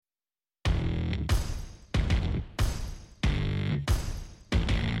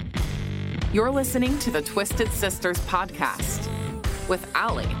You're listening to the Twisted Sisters podcast with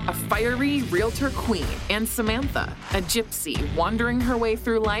Allie, a fiery realtor queen, and Samantha, a gypsy wandering her way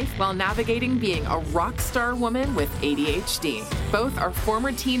through life while navigating being a rock star woman with ADHD. Both are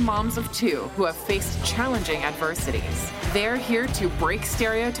former teen moms of two who have faced challenging adversities. They're here to break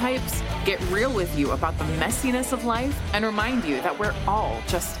stereotypes, get real with you about the messiness of life, and remind you that we're all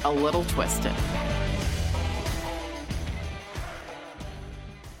just a little twisted.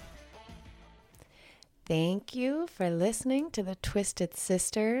 Thank you for listening to the Twisted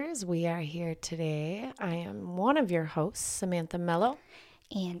Sisters. We are here today. I am one of your hosts, Samantha Mello.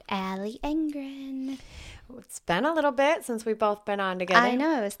 And Allie Engren. It's been a little bit since we've both been on together. I know.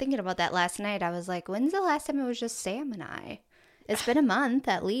 I was thinking about that last night. I was like, when's the last time it was just Sam and I? It's been a month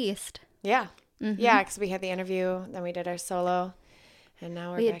at least. Yeah. Mm-hmm. Yeah, because we had the interview, then we did our solo, and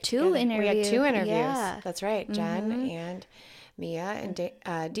now we back had two together. We had two interviews. Yeah. That's right. Jen and Mia and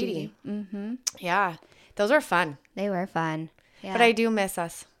Dee. Mm-hmm. Yeah. Those were fun. They were fun. Yeah. But I do miss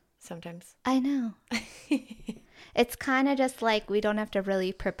us sometimes. I know. It's kind of just like we don't have to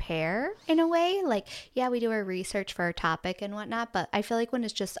really prepare in a way. Like, yeah, we do our research for our topic and whatnot, but I feel like when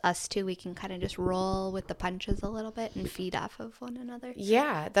it's just us two, we can kind of just roll with the punches a little bit and feed off of one another.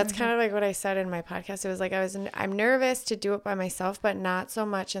 Yeah, that's kind of like what I said in my podcast. It was like I'm nervous to do it by myself, but not so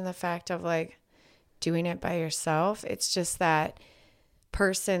much in the fact of like doing it by yourself. It's just that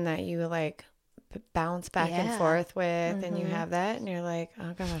person that you like bounce back and forth with, and you have that, and you're like,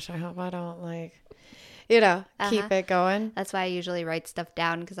 oh gosh, I hope I don't like, keep it going. That's why I usually write stuff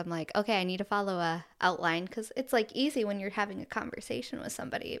down, because I'm like, okay, I need to follow a outline, because it's like easy when you're having a conversation with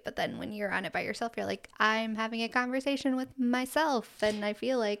somebody, but then when you're on it by yourself, you're like, I'm having a conversation with myself, and I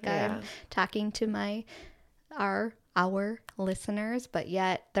feel like I'm talking to our listeners, but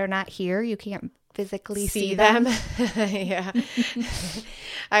yet they're not here. You can't physically see them. Yeah.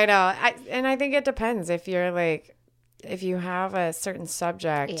 I know. I think it depends. If you have a certain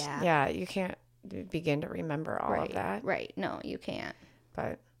subject, you can't begin to remember all of that. Right. No, you can't.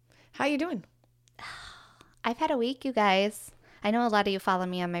 But how you doing? I've had a week, you guys. I know a lot of you follow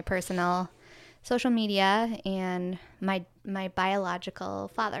me on my personal social media, and my biological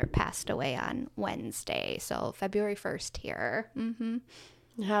father passed away on Wednesday. So February 1st here.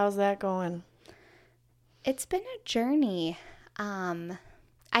 Mm-hmm. How's that going? It's been a journey.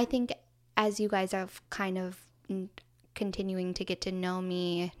 I think as you guys have kind of continuing to get to know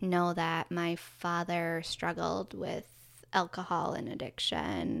me, know that my father struggled with alcohol and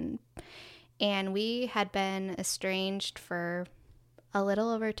addiction. And we had been estranged for a little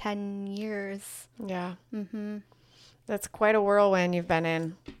over 10 years. Yeah. Mm-hmm. That's quite a whirlwind you've been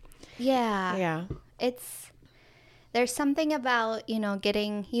in. Yeah. Yeah. There's something about,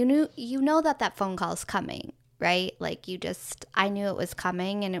 getting, you know that phone call's coming, right? Like I knew it was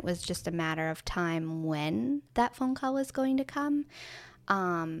coming, and it was just a matter of time when that phone call was going to come.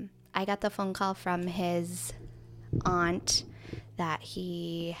 I got the phone call from his aunt that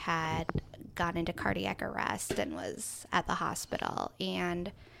he had got into cardiac arrest and was at the hospital. And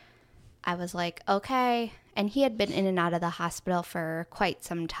I was like, okay. And he had been in and out of the hospital for quite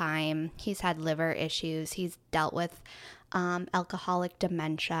some time. He's had liver issues. He's dealt with alcoholic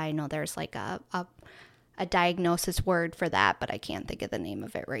dementia. I know there's like a diagnosis word for that, but I can't think of the name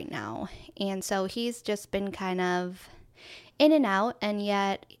of it right now. And so he's just been kind of in and out, and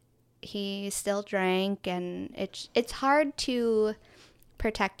yet he still drank. And it's hard to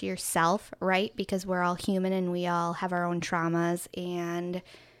protect yourself, right? Because we're all human and we all have our own traumas, and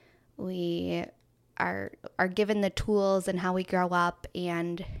we are given the tools and how we grow up.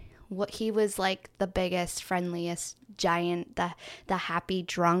 And what he was like the biggest, friendliest giant, the happy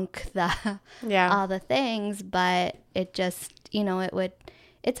drunk, all the things, but it just,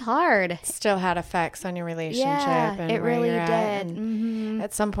 it's hard. Still had effects on your relationship. Yeah, and it really did. Mm-hmm.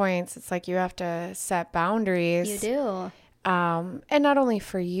 At some points, it's like you have to set boundaries. You do. And not only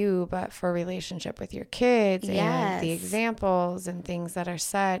for you, but for relationship with your kids and the examples and things that are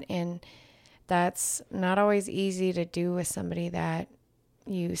set. And that's not always easy to do with somebody that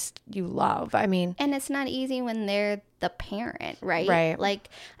you love. I mean, and it's not easy when they're the parent, right? Right. Like,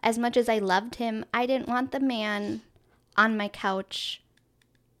 as much as I loved him, I didn't want the man on my couch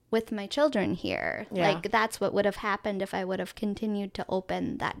with my children here. Yeah. Like, that's what would have happened if I would have continued to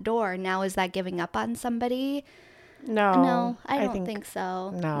open that door. Now, is that giving up on somebody? No, I don't think so.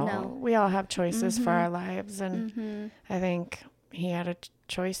 No. We all have choices for our lives, and I think he had a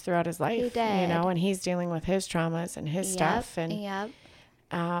choice throughout his life. He did. And he's dealing with his traumas and his stuff, and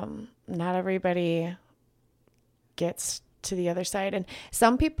not everybody gets to the other side. And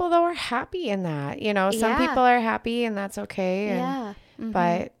some people, though, are happy in that. Some people are happy, and that's okay. And,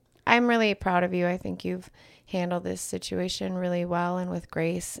 but I'm really proud of you. I think you've handled this situation really well and with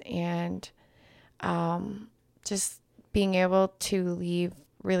grace, and just being able to leave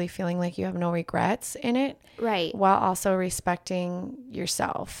really feeling like you have no regrets in it. Right. While also respecting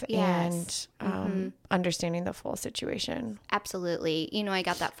yourself Yes. and understanding the full situation. Absolutely. You know, I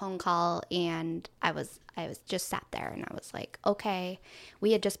got that phone call and I was just sat there and I was like, okay,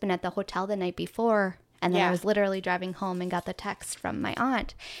 we had just been at the hotel the night before. And then I was literally driving home and got the text from my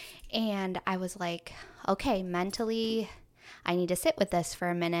aunt. And I was like, okay, mentally, I need to sit with this for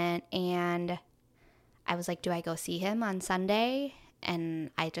a minute. And I was like, do I go see him on Sunday? And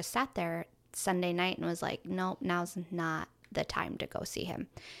I just sat there Sunday night and was like, nope, now's not the time to go see him.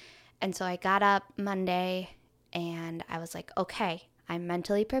 And so I got up Monday and I was like, okay, I'm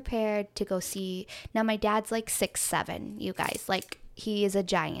mentally prepared to go see. Now my dad's like 6'7", you guys. Like, he is a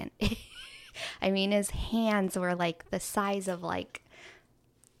giant. I mean, his hands were like the size of like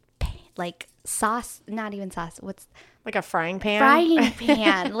sauce, not even sauce. What's like a frying pan? Frying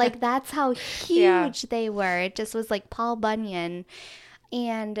pan. Like, that's how huge they were. It just was like Paul Bunyan.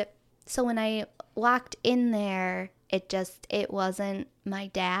 And so when I walked in there, it wasn't my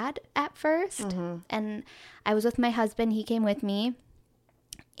dad at first. Mm-hmm. And I was with my husband. He came with me.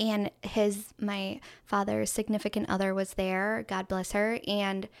 And my father's significant other was there. God bless her.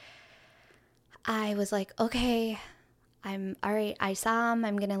 And I was like, okay, I'm all right. I saw him.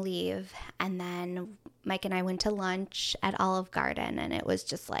 I'm going to leave. And then Mike and I went to lunch at Olive Garden. And it was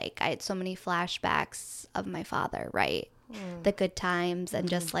just like, I had so many flashbacks of my father, right? The good times. And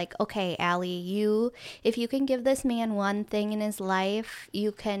just like, okay, Allie, if you can give this man one thing in his life,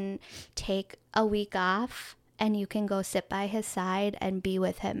 you can take a week off and you can go sit by his side and be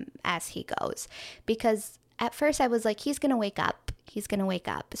with him as he goes. Because at first I was like, he's going to wake up. He's going to wake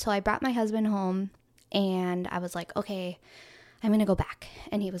up. So I brought my husband home and I was like, okay, I'm going to go back.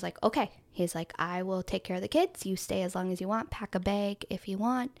 And he was like, okay. He's like, I will take care of the kids. You stay as long as you want. Pack a bag if you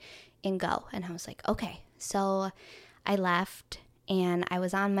want and go. And I was like, okay. So I left and I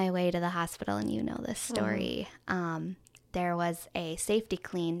was on my way to the hospital, and you know this story. There was a Safety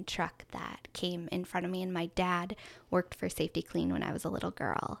Clean truck that came in front of me, and my dad worked for Safety Clean when I was a little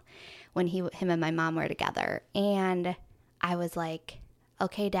girl, when him and my mom were together. And I was like,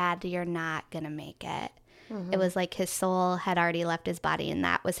 okay, Dad, you're not going to make it. It was like his soul had already left his body, and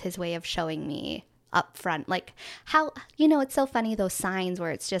that was his way of showing me up front. Like, how, it's so funny, those signs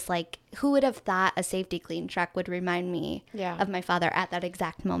where it's just like, who would have thought a Safety Clean truck would remind me of my father at that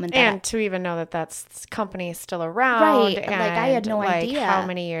exact moment? And to even know that company is still around. Right. And like, I had no idea. How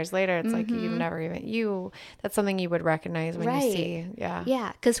many years later, it's like you've never even, that's something you would recognize when you see. Yeah.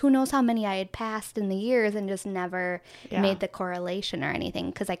 Yeah. Because who knows how many I had passed in the years and just never made the correlation or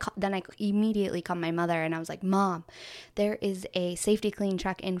anything. Because then I immediately called my mother and I was like, Mom, there is a Safety Clean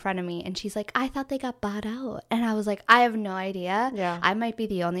truck in front of me. And she's like, I thought they got bought out. And I was like, I have no idea. Yeah. I might be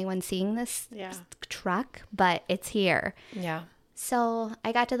the only one seeing this truck, but it's here. Yeah. So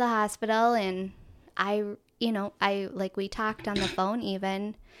I got to the hospital and I like, we talked on the phone,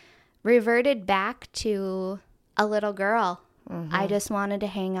 even reverted back to a little girl. I just wanted to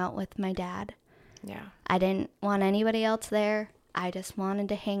hang out with my dad. Yeah. I didn't want anybody else there. I just wanted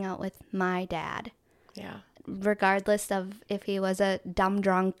to hang out with my dad. Yeah. Regardless of if he was a dumb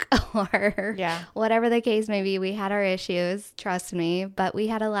drunk or whatever the case may be. We had our issues, trust me, but we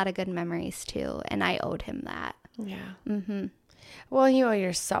had a lot of good memories too, and I owed him that. Yeah. Well, you owe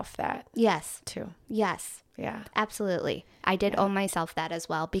yourself that. Yes. Too. Yes. Yeah. Absolutely. I did owe myself that as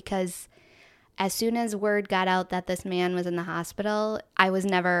well, because as soon as word got out that this man was in the hospital, I was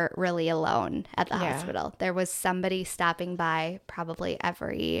never really alone at the hospital. There was somebody stopping by probably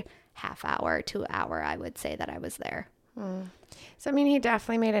every half hour to hour, I would say, that I was there. So, I mean, he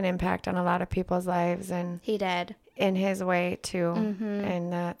definitely made an impact on a lot of people's lives, and he did in his way too.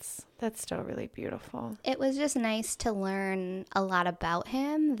 And that's still really beautiful. It was just nice to learn a lot about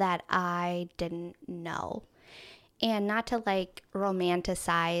him that I didn't know, and not to like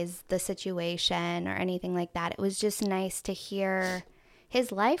romanticize the situation or anything like that. It was just nice to hear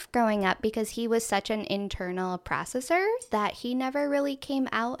his life growing up, because he was such an internal processor that he never really came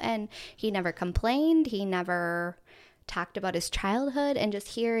out, and he never complained. He never talked about his childhood, and just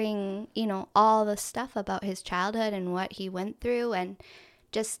hearing, all the stuff about his childhood and what he went through, and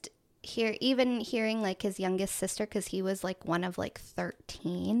just hearing like his youngest sister, because he was like one of like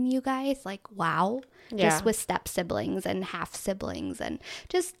 13, you guys, like, wow. Just with step siblings and half siblings, and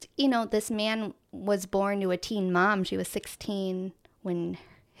just, this man was born to a teen mom. She was 16 when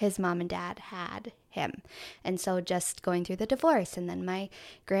his mom and dad had him. And so just going through the divorce, and then my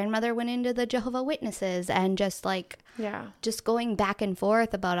grandmother went into the Jehovah's Witnesses, and just like, just going back and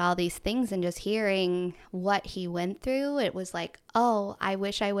forth about all these things and just hearing what he went through, it was like, oh, I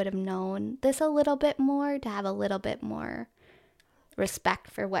wish I would have known this a little bit more, to have a little bit more respect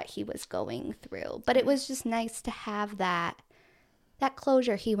for what he was going through. But it was just nice to have that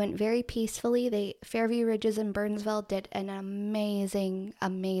closure. He went very peacefully. Fairview Ridges in Burnsville did an amazing,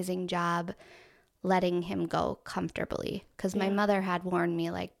 amazing job letting him go comfortably. Because my mother had warned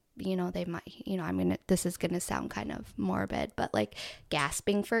me, like, you know, they might, you know, this is going to sound kind of morbid, but like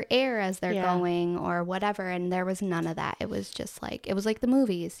gasping for air as they're going or whatever. And there was none of that. It was just like, it was like the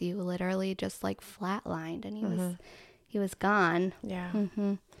movies. You literally just like flatlined, and he was gone. Yeah.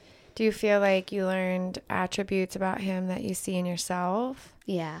 Mm-hmm. Do you feel like you learned attributes about him that you see in yourself?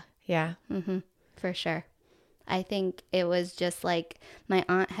 Yeah. Yeah. Mm-hmm. For sure. I think it was just like my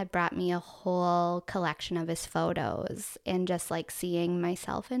aunt had brought me a whole collection of his photos, and just like seeing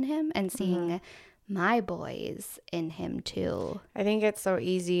myself in him and seeing my boys in him too. I think it's so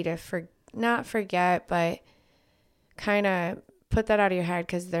easy to not forget, but kind of put that out of your head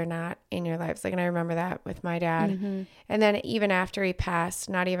because they're not in your lives. Like, and I remember that with my dad. Mm-hmm. And then even after he passed,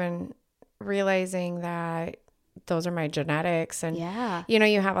 not even realizing that those are my genetics, and you know,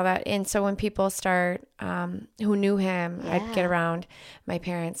 you have all that. And so when people start who knew him, I'd get around my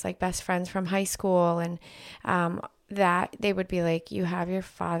parents, like best friends from high school, and that they would be like, you have your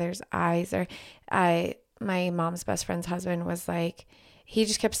father's eyes. Or my mom's best friend's husband was like, he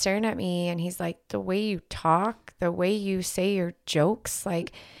just kept staring at me, and he's like, the way you talk, the way you say your jokes,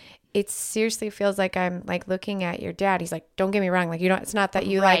 like, it seriously feels like I'm like looking at your dad. He's like, don't get me wrong, like, you don't, it's not that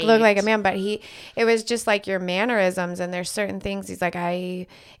you like look like a man, but it was just like your mannerisms, and there's certain things. He's like,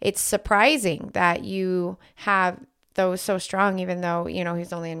 it's surprising that you have those so strong, even though, you know,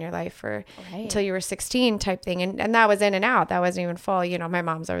 he's only in your life for until you were 16 type thing. And that was in and out. That wasn't even full. You know, my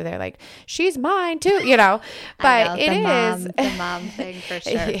mom's over there like, she's mine too, you know, but the mom thing for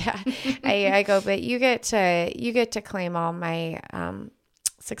sure. Yeah. I go, but you get to claim all my,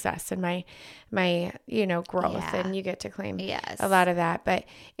 success and my you know, growth, and you get to claim a lot of that. But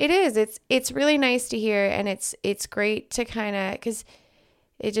it's really nice to hear, and it's great to kind of, because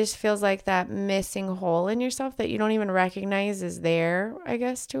it just feels like that missing hole in yourself that you don't even recognize is there, I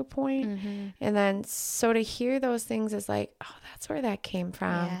guess, to a point. Mm-hmm. And then so to hear those things is like, oh, that's where that came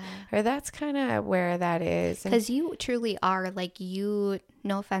from, or that's kind of where that is. Because you truly are like, you,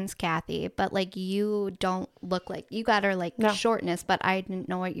 no offense, Kathy, but like, you don't look like, you got her like shortness, but I didn't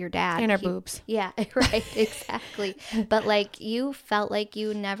know what your dad. And her boobs. Yeah, right, exactly. But like, you felt like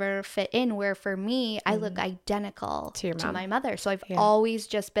you never fit in, where for me, I look identical to my mother. So I've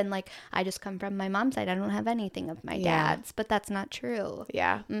always just been like, I just come from my mom's side. I don't have anything of my dad's, but that's not true.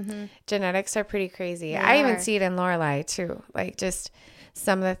 Yeah. Mm-hmm. Genetics are pretty crazy. I even see it in Lorelai too. Like, just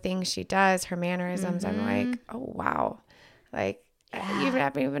some of the things she does, her mannerisms. I'm like, oh, wow. Like, you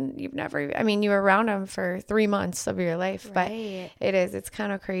never, I mean, you were around them for 3 months of your life, but it's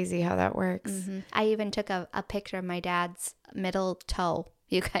kind of crazy how that works. Mm-hmm. I even took a picture of my dad's middle toe,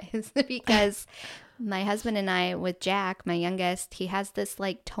 you guys, because my husband and I, with Jack, my youngest, he has this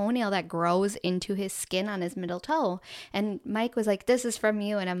like toenail that grows into his skin on his middle toe. And Mike was like, this is from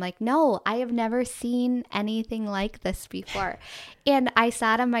you. And I'm like, no, I have never seen anything like this before. And I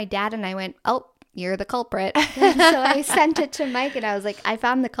saw it on my dad, and I went, oh, you're the culprit. So I sent it to Mike, and I was like, I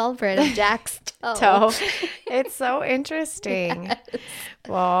found the culprit of Jack's toe. It's so interesting. Yes.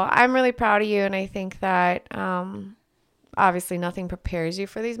 Well, I'm really proud of you. And I think that obviously nothing prepares you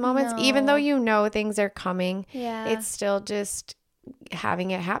for these moments. No. Even though you know things are coming, it's still just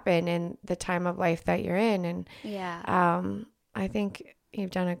having it happen in the time of life that you're in. And I think you've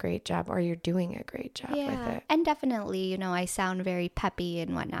done a great job, or you're doing a great job with it. And definitely, you know, I sound very peppy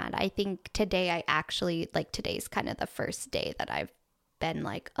and whatnot. I think today I actually, like, today's kind of the first day that I've been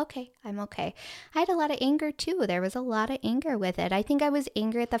like, okay, I'm okay. I had a lot of anger too. There was a lot of anger with it. I think I was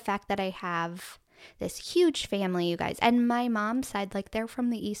angry at the fact that I have this huge family, you guys. And my mom's side, like, they're from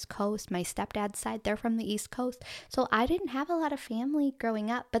the East Coast. My stepdad's side, they're from the East Coast. So I didn't have a lot of family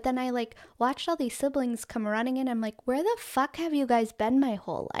growing up. But then I like watched all these siblings come running in. I'm like, where the fuck have you guys been my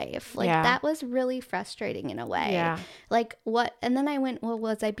whole life? Like, that was really frustrating in a way. Yeah. Like, what? And then I went, well,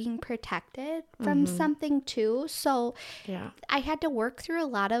 was I being protected from something too? So I had to work through a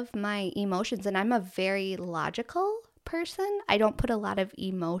lot of my emotions. And I'm a very logical person. I don't put a lot of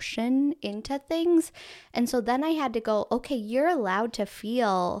emotion into things. And so then I had to go, okay, you're allowed to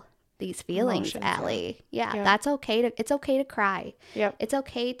feel these feelings, Emotions, Allie. Yeah, Yep. that's okay. It's okay to cry. Yep. It's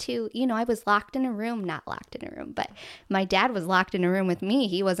okay to, I was locked in a room, not locked in a room, but my dad was locked in a room with me.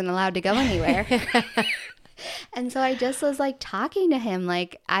 He wasn't allowed to go anywhere. And so I just was like talking to him,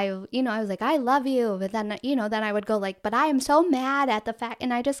 like I was like, I love you. But then, then I would go like, but I am so mad at the fact.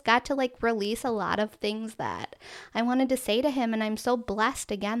 And I just got to like release a lot of things that I wanted to say to him. And I'm so blessed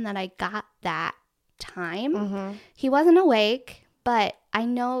again that I got that time. Mm-hmm. He wasn't awake, but I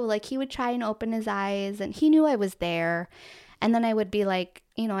know like he would try and open his eyes and he knew I was there. And then I would be like,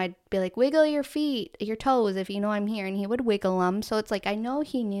 I'd be like, wiggle your feet, your toes if you know I'm here. And he would wiggle them. So it's like, I know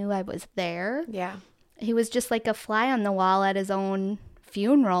he knew I was there. Yeah. He was just like a fly on the wall at his own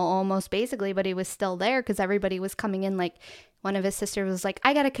funeral almost basically, but he was still there because everybody was coming in. Like one of his sisters was like,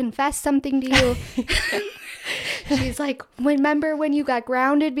 I got to confess something to you. She's like, remember when you got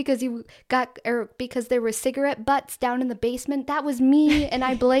grounded because because there were cigarette butts down in the basement? That was me and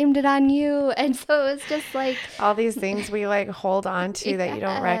I blamed it on you. And so it was just like all these things we like hold on to that you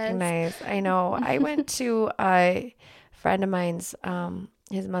don't recognize. I know. I went to a friend of mine's,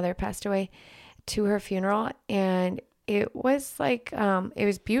 his mother passed away, to her funeral, and it was like it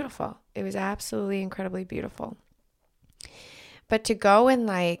was beautiful. It was absolutely incredibly beautiful. But to go and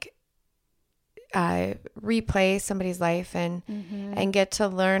like replay somebody's life and get to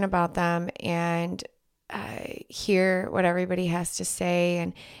learn about them and hear what everybody has to say,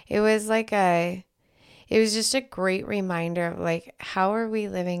 and it was just a great reminder of like, how are we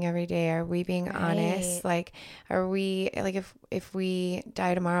living every day? Are we being honest? Like, are we like, if we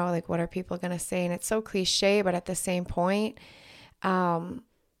die tomorrow, like what are people going to say? And it's so cliche, but at the same point,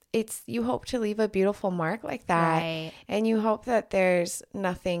 you hope to leave a beautiful mark like that. Right. And you hope that there's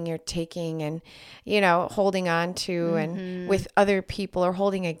nothing you're taking and, holding on to and with other people or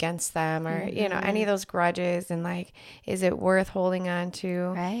holding against them or, any of those grudges. And like, is it worth holding on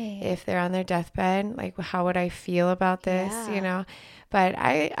to if they're on their deathbed? Like, how would I feel about this? Yeah. But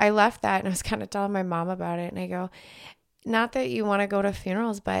I left that and I was kind of telling my mom about it. And I go, not that you want to go to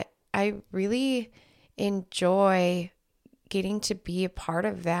funerals, but I really enjoy getting to be a part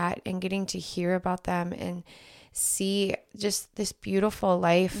of that and getting to hear about them and see just this beautiful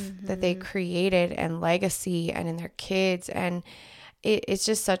life that they created and legacy and in their kids. And it's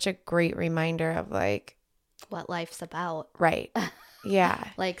just such a great reminder of like what life's about. Right. Yeah.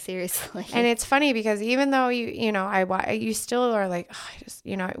 Like seriously. And it's funny because even though you still are like, oh, I just,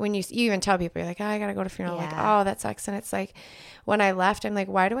 when you even tell people, you're like, oh, I got to go to funeral. Like, oh, that sucks. And it's like, when I left, I'm like,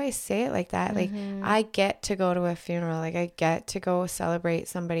 why do I say it like that? Like, I get to go to a funeral. Like, I get to go celebrate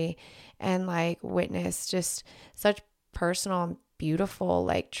somebody and like witness just such personal and beautiful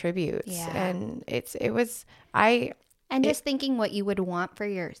like tributes. Yeah. And just thinking what you would want for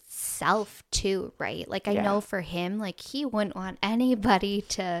yourself too, right? Like I know for him, like he wouldn't want anybody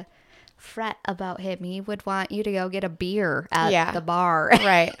to fret about him. He would want you to go get a beer at the bar,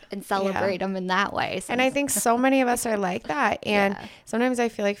 right, and celebrate him in that way. And I think so many of us are like that. And sometimes I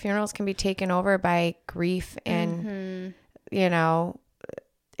feel like funerals can be taken over by grief and,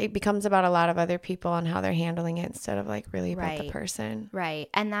 it becomes about a lot of other people and how they're handling it instead of like really about the person. Right.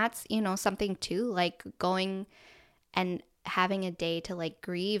 And that's, something too, like going and having a day to like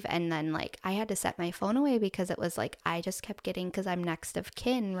grieve. And then like I had to set my phone away because it was like I just kept getting, because I'm next of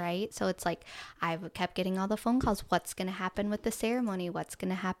kin, right? So it's like I kept getting all the phone calls. What's going to happen with the ceremony? What's going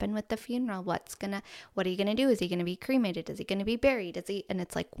to happen with the funeral? What are you going to do? Is he going to be cremated? Is he going to be buried? And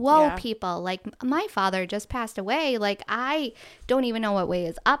it's like, whoa, people, like my father just passed away. Like I don't even know what way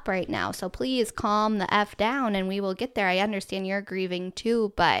is up right now. So please calm the F down and we will get there. I understand you're grieving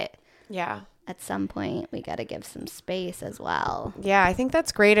too, but at some point we got to give some space as well. Yeah, I think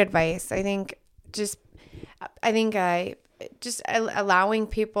that's great advice. I think just allowing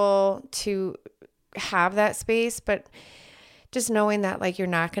people to have that space, but just knowing that like you're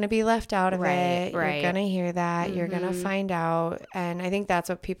not going to be left out of it. Right. You're going to hear that. You're going to find out. And I think that's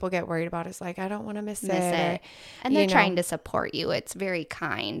what people get worried about is like, I don't want to miss it. And they're trying to support you. It's very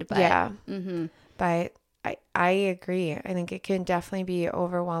kind. But, yeah. But I agree. I think it can definitely be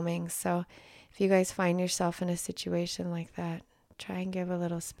overwhelming. So if you guys find yourself in a situation like that, try and give a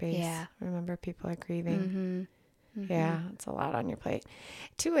little space. Yeah. Remember, people are grieving. Yeah, it's a lot on your plate.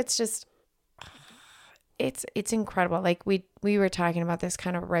 Too, it's just, it's incredible. Like we were talking about this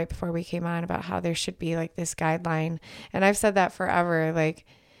kind of right before we came on about how there should be like this guideline. And I've said that forever. Like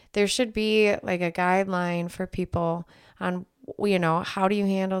there should be like a guideline for people on, how do you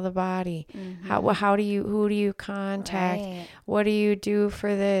handle the body? Who do you contact? Right. What do you do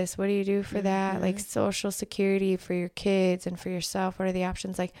for this? What do you do for that? Like social security for your kids and for yourself. What are the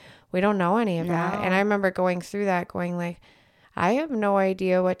options? Like we don't know any of that. And I remember going through that going like, I have no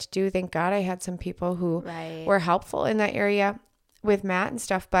idea what to do. Thank God I had some people who were helpful in that area with Matt and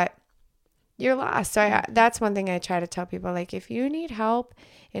stuff, but you're lost. So that's one thing I try to tell people, like, if you need help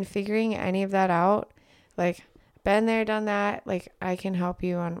in figuring any of that out, like, been there, done that, like, I can help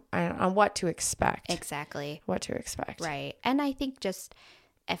you on what to expect. Exactly. What to expect. Right. And I think just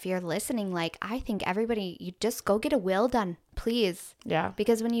if you're listening, like, I think everybody, you just go get a will done, please. Yeah.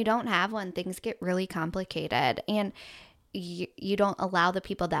 Because when you don't have one, things get really complicated. And you don't allow the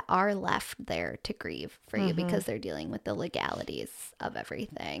people that are left there to grieve for you because they're dealing with the legalities of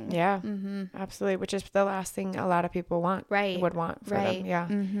everything. Yeah, absolutely. Which is the last thing a lot of people want. Would want for them. Yeah.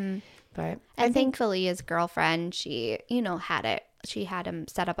 But thankfully his girlfriend, she, had it. She had him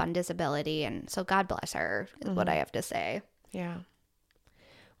set up on disability. And so God bless her is what I have to say. Yeah.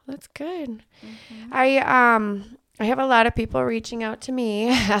 Well, that's good. I have a lot of people reaching out to me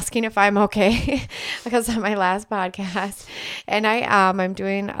asking if I'm okay because of my last podcast, and I'm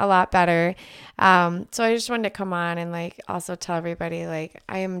doing a lot better. So I just wanted to come on and like also tell everybody, like,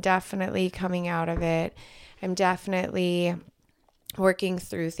 I am definitely coming out of it. I'm definitely working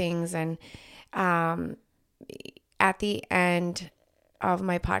through things. And at the end of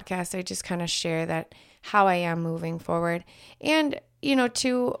my podcast, I just kind of share that how I am moving forward. And,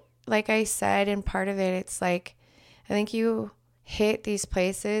 too, like I said, and part of it, it's like, I think you hit these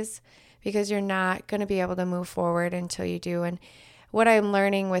places because you're not going to be able to move forward until you do. And what I'm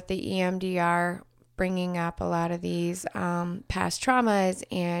learning with the EMDR, bringing up a lot of these past traumas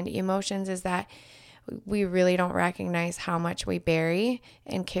and emotions, is that we really don't recognize how much we bury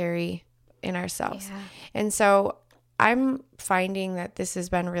and carry in ourselves. Yeah. And so I'm finding that this has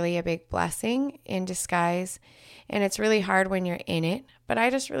been really a big blessing in disguise. And it's really hard when you're in it. But I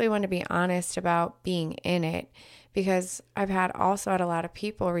just really want to be honest about being in it, because I've had a lot of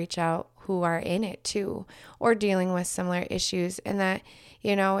people reach out who are in it too, or dealing with similar issues, and that,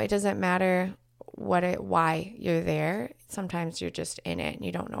 it doesn't matter why you're there. Sometimes you're just in it and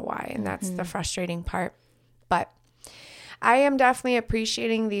you don't know why. And that's the frustrating part. But I am definitely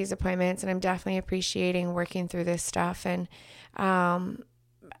appreciating these appointments, and I'm definitely appreciating working through this stuff. And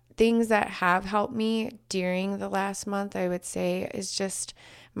things that have helped me during the last month, I would say, is just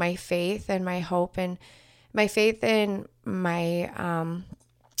my faith and my hope, and my faith in my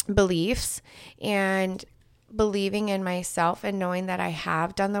beliefs, and believing in myself, and knowing that I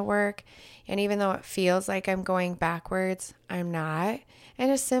have done the work. And even though it feels like I'm going backwards, I'm not.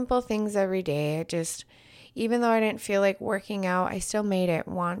 And just simple things every day. Even though I didn't feel like working out, I still made it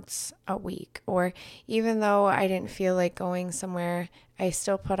once a week. Or even though I didn't feel like going somewhere, I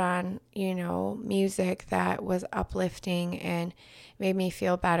still put on, music that was uplifting and made me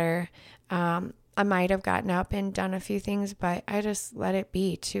feel better. I might have gotten up and done a few things, but I just let it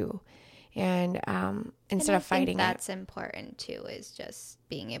be too. And instead of fighting it. That's important too, is just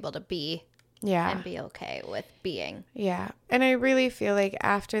being able to be. Yeah. And be okay with being. Yeah. And I really feel like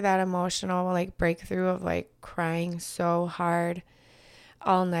after that emotional breakthrough of crying so hard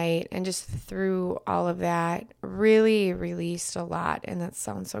all night, and just through all of that, really released a lot. And that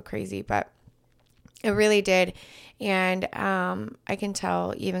sounds so crazy, but it really did. And I can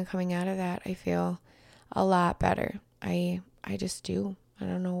tell even coming out of that, I feel a lot better. I just do. I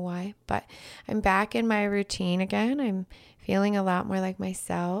don't know why, but I'm back in my routine again. I'm feeling a lot more like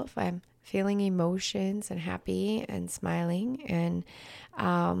myself. I'm feeling emotions and happy and smiling, and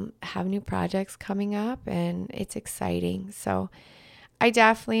have new projects coming up, and it's exciting. So I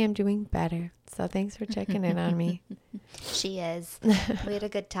definitely am doing better. So thanks for checking in on me. She is. We had a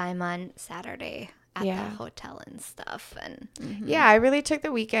good time on Saturday at the hotel and stuff. And yeah, I really took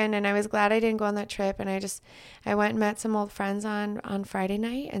the weekend, and I was glad I didn't go on that trip. And I went and met some old friends on Friday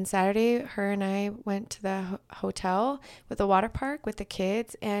night, and Saturday her and I went to the hotel with the water park with the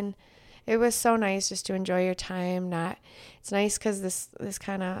kids, and it was so nice just to enjoy your time. It's nice because this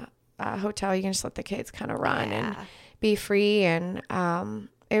kind of hotel, you can just let the kids kind of run and be free. And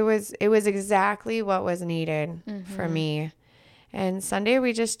it was exactly what was needed for me. And Sunday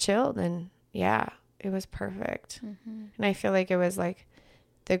we just chilled, and it was perfect. And I feel like it was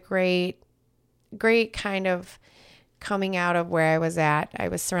the great kind of coming out of where I was at. I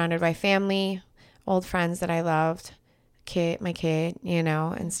was surrounded by family, old friends that I loved, my kid,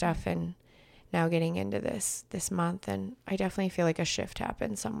 and stuff. And now getting into this month, and I definitely feel like a shift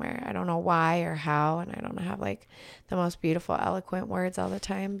happened somewhere. I don't know why or how, and I don't have the most beautiful, eloquent words all the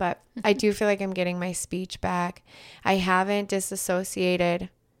time, but I do feel like I'm getting my speech back. I haven't disassociated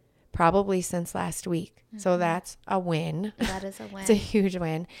probably since last week. So that's a win. That is a win. It's a huge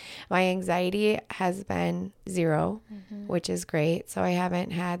win. My anxiety has been 0, which is great. So I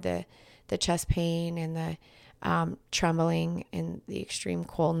haven't had the chest pain and the trembling in the extreme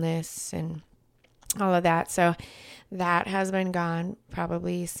coldness and all of that. So that has been gone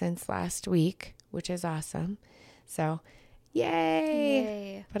probably since last week, which is awesome. So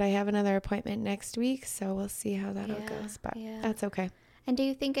yay. But I have another appointment next week, so we'll see how that all goes. But that's okay. And do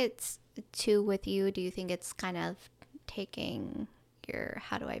you think it's too with you? Do you think it's kind of taking your,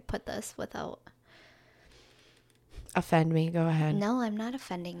 how do I put this without offend me? Go ahead. No, I'm not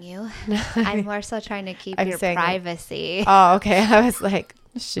offending you. I'm more so trying to keep your privacy. Oh, okay. I was like,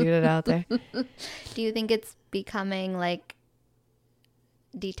 shoot it out there. Do you think it's becoming like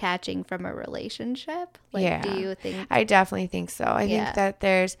detaching from a relationship? Like, do you think? I definitely think so. I think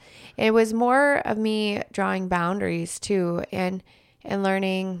that it was more of me drawing boundaries too, and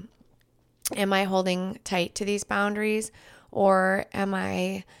learning, am I holding tight to these boundaries, or am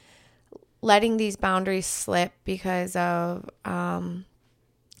I letting these boundaries slip because of,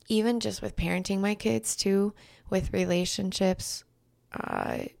 even just with parenting my kids too, with relationships,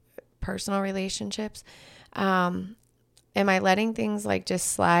 personal relationships, am I letting things like just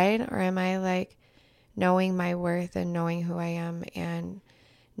slide, or am I like knowing my worth and knowing who I am and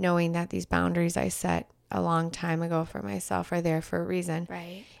knowing that these boundaries I set a long time ago for myself are there for a reason.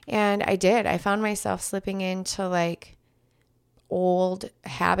 Right. And I found myself slipping into like old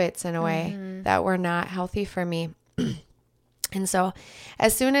habits in a way that were not healthy for me. And so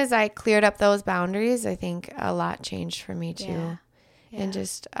as soon as I cleared up those boundaries, I think a lot changed for me too. Yeah. And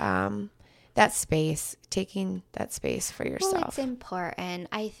just that space, taking that space for yourself. Well, it's important.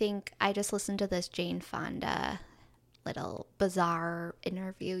 I think I just listened to this Jane Fonda little bizarre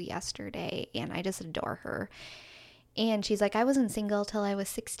interview yesterday, and I just adore her. And she's like, I wasn't single till I was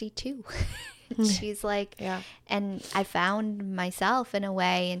 62. She's like, and I found myself in a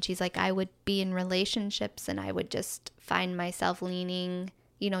way. And she's like, I would be in relationships and I would just find myself leaning,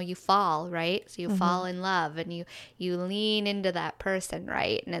 you fall, right? So you fall in love and you lean into that person,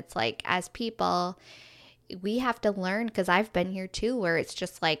 right? And it's like, as people, we have to learn, because I've been here too, where it's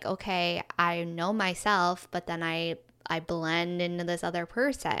just like, okay, I know myself, but then I blend into this other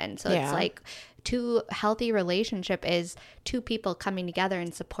person. So it's like, two healthy relationship is two people coming together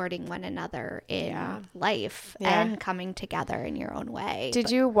and supporting one another in life and coming together in your own way. Did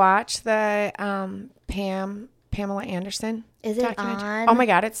you watch the Pamela Anderson? Is it on? Oh my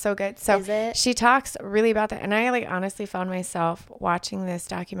God, it's so good. So is it? She talks really about that. And I honestly found myself watching this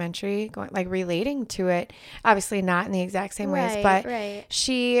documentary, relating to it, obviously not in the exact same ways, but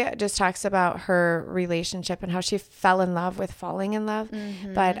she just talks about her relationship and how she fell in love with falling in love.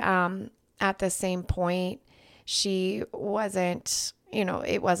 But at the same point, she wasn't,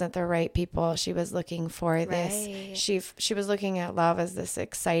 it wasn't the right people. She was looking for this. She was looking at love as this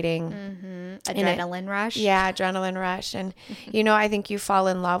exciting adrenaline rush. Yeah, adrenaline rush. And, I think you fall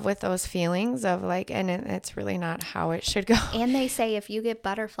in love with those feelings of and it's really not how it should go. And they say if you get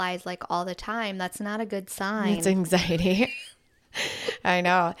butterflies all the time, that's not a good sign. It's anxiety. I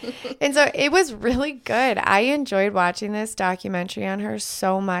know. And so it was really good. I enjoyed watching this documentary on her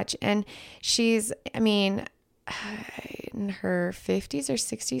so much. And she's, in her 50s or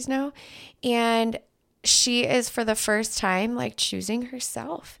 60s now. And she is, for the first time, choosing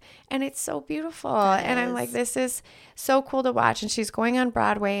herself. And it's so beautiful. And I'm like, this is so cool to watch. And she's going on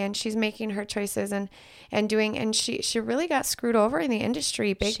Broadway and she's making her choices and she really got screwed over in the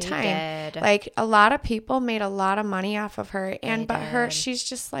industry big time. Did. A lot of people made a lot of money off of her. She's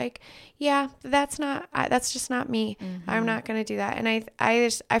just like, yeah, that's just not me. I'm not going to do that. And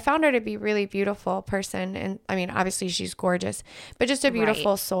I found her to be really beautiful person. And obviously she's gorgeous, but just a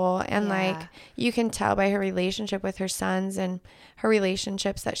beautiful soul. And you can tell by her relationship with her sons and her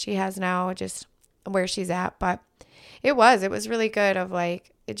relationships that she has now, just where she's at. But it was really good of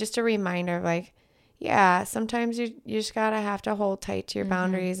just a reminder of sometimes you just gotta have to hold tight to your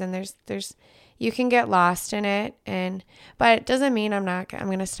boundaries, and there's you can get lost in it, but it doesn't mean I'm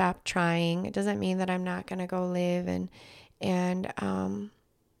going to stop trying. It doesn't mean that I'm not going to go live and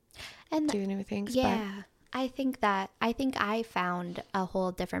do new things. Yeah. But I think I found a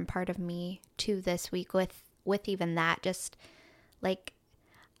whole different part of me too this week with even that, just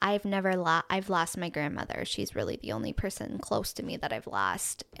I've lost my grandmother. She's really the only person close to me that I've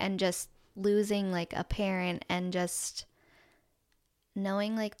lost, and just losing a parent, and just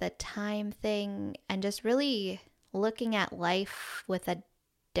knowing the time thing, and just really looking at life with a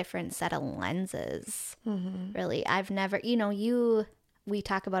different set of lenses. Really, I've never, we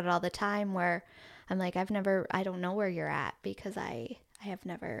talk about it all the time where I'm like, I don't know where you're at, because I have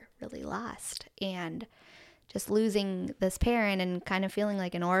never really lost. And just losing this parent and kind of feeling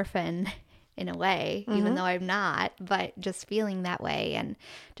like an orphan in a way, even though I'm not, but just feeling that way and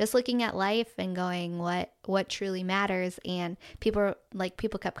just looking at life and going, what truly matters. And people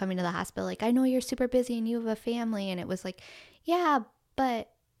kept coming to the hospital like, I know you're super busy and you have a family. And it was like, yeah, but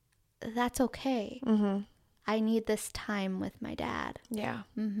that's okay. I need this time with my dad. Yeah.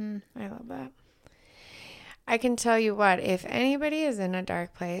 I love that. I can tell you what, if anybody is in a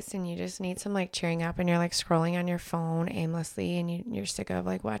dark place and you just need some like cheering up and you're like scrolling on your phone aimlessly and you're sick of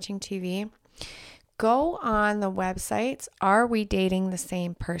like watching TV, go on the websites, Are We Dating the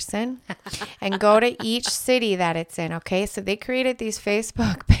Same Person? And go to each city that it's in, okay? So they created these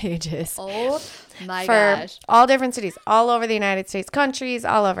Facebook pages. Oh my for gosh. all different cities, all over the United States, countries,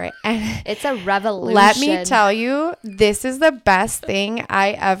 all over it. And it's a revolution. let me tell you, this is the best thing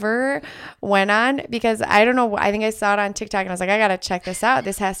I ever went on because I don't know, I think I saw it on TikTok and I was like, I got to check this out.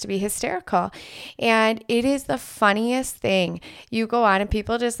 This has to be hysterical. And it is the funniest thing. You go on and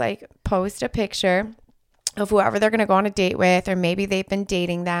people just like post a picture of whoever they're going to go on a date with, or maybe they've been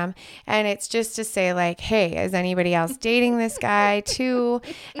dating them. And it's just to say like, hey, is anybody else dating this guy too?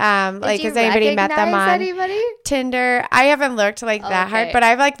 Like, has anybody met them on Tinder? I haven't looked like that hard, but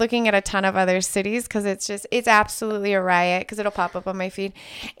I've like looking at a ton of other cities because it's absolutely a riot because it'll pop up on my feed.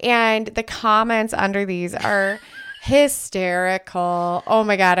 And the comments under these are hysterical. Oh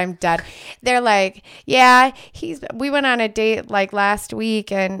my God, I'm dead. They're like, yeah, we went on a date like last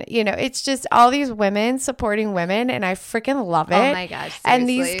week, and you know, it's just all these women supporting women, and I freaking love it. Oh my gosh, seriously. And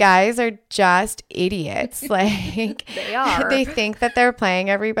these guys are just idiots. Like they are. They think that they're playing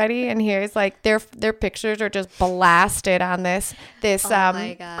everybody, and here's like their pictures are just blasted on this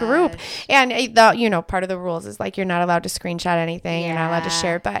group. And part of the rules is like you're not allowed to screenshot anything, you're not allowed to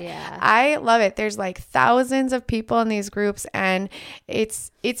share it, but I love it. There's like thousands of people in these groups, and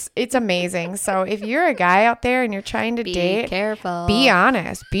it's amazing. So if you're a guy out there and you're trying to date, careful, be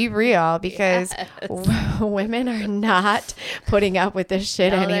honest, be real, because women are not putting up with this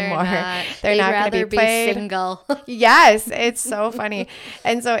shit anymore. They're not going to be played. Single. Yes, it's so funny.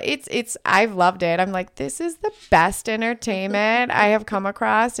 And so I've loved it. I'm like, this is the best entertainment I have come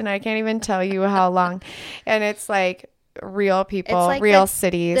across, and I can't even tell you how long. And it's like real people, like real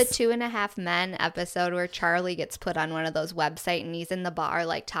cities. The 2.5 Men episode where Charlie gets put on one of those websites and he's in the bar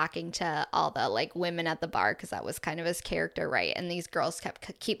like talking to all the like women at the bar because that was kind of his character, right? And these girls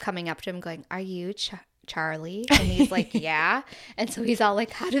keep coming up to him going, "Are you Charlie?" And he's like, "Yeah." And so he's all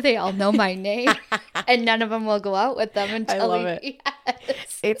like, "How do they all know my name?" And none of them will go out with them until I love it.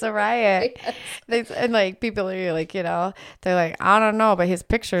 Yes. It's a riot. Yes. And like people are like, they're like, I don't know, but his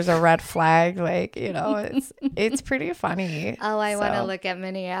picture's a red flag. Like, it's pretty funny. Oh, I want to look at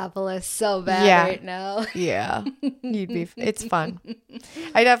Minneapolis so bad right now. Yeah. It's fun.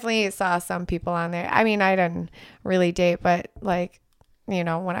 I definitely saw some people on there. I mean, I didn't really date, but like, when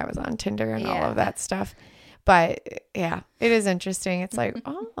I was on Tinder and all of that stuff. But yeah, it is interesting. It's like,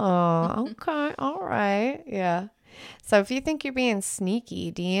 oh, okay, all right. Yeah. So if you think you're being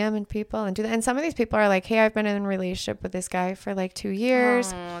sneaky, DM and people and do that. And some of these people are like, hey, I've been in a relationship with this guy for like 2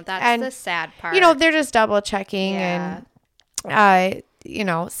 years. Oh, that's the sad part. They're just double checking. And,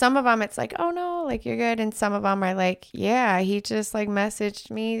 some of them it's like, oh no, like you're good. And some of them are like, yeah, he just like messaged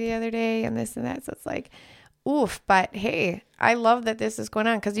me the other day and this and that. So it's like, oof. But hey, I love that this is going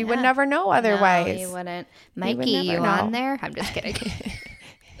on because you would never know otherwise. No, you wouldn't. Mikey, you on there? I'm just kidding.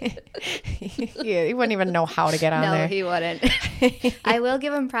 Yeah, he wouldn't even know how to get on there. No, he wouldn't. I will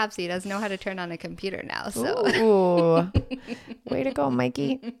give him props. He does know how to turn on a computer now. So, ooh, way to go,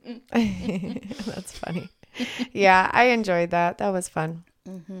 Mikey. That's funny. Yeah, I enjoyed that. That was fun.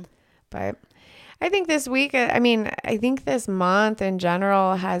 Mm-hmm. But I think this week, I think this month in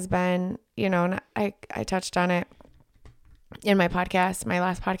general has been, and I touched on it in my last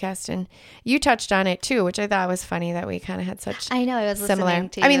podcast, and you touched on it too, which I thought was funny that we kind of had such I know, I was similar. Listening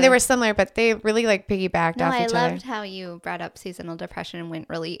to I mean, they were similar, but they really like piggybacked off each other. I loved how you brought up seasonal depression and went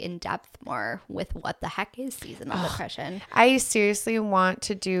really in depth more with what the heck is seasonal depression. I seriously want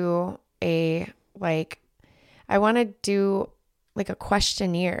to do a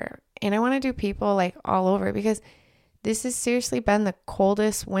questionnaire, and I want to do people like all over, because this has seriously been the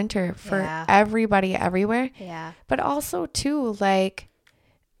coldest winter for everybody everywhere. Yeah. But also too, like,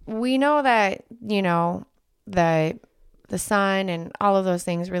 we know that, the sun and all of those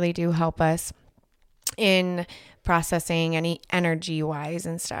things really do help us in processing any energy wise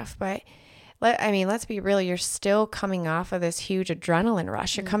and stuff. But let's be real. You're still coming off of this huge adrenaline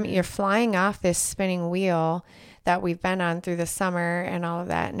rush. You're flying off this spinning wheel that we've been on through the summer and all of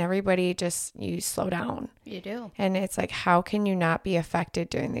that. And everybody you slow down. You do. And it's like, how can you not be affected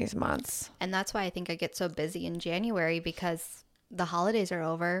during these months? And that's why I think I get so busy in January, because the holidays are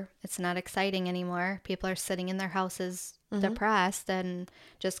over. It's not exciting anymore. People are sitting in their houses depressed and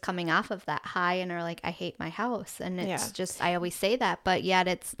just coming off of that high and are like, I hate my house. And it's just, I always say that, but yet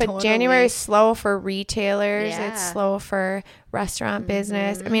it's totally... January's slow for retailers. Yeah. It's slow for restaurant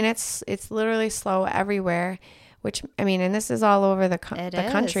business. I mean, it's literally slow everywhere, which, I mean, and this is all over the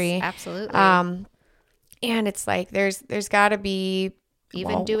country. Absolutely. And it's like, there's got to be...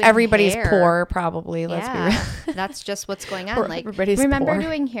 Even doing everybody's hair. Poor, probably. Let's be real. That's just what's going on. Like, everybody's remember poor.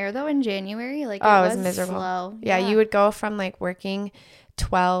 doing hair though in January? Like, it was was miserable. Slow. Yeah, you would go from like working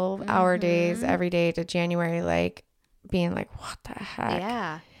 12-hour days every day to January, like being like, what the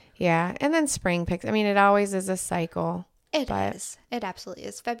heck? Yeah. And then spring picks. I mean, it always is a cycle. It is. It absolutely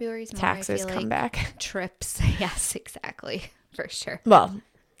is. February's more, taxes I feel come like, back. Trips. Yes, exactly. For sure. Well,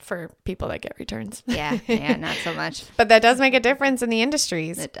 for people that get returns. Yeah, not so much. But that does make a difference in the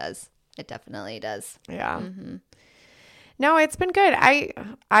industries. It does. It definitely does. Yeah. No, it's been good.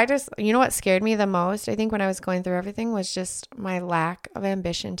 I just, you know what scared me the most, I think when I was going through everything, was just my lack of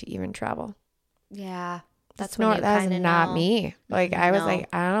ambition to even travel. Yeah. That's not me. Like, I was No. like,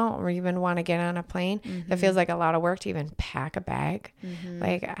 I don't even want to get on a plane. It feels like a lot of work to even pack a bag.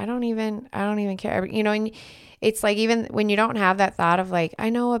 Like, I don't even care. You know, and it's like, even when you don't have that thought of like, I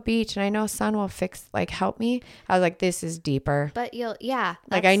know a beach and I know sun will help me. I was like, this is deeper. But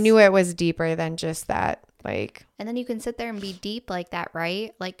like, I knew it was deeper than just that. Like, and then you can sit there and be deep like that,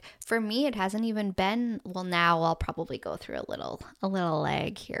 right? Like, for me, it hasn't even been, well, now I'll probably go through a little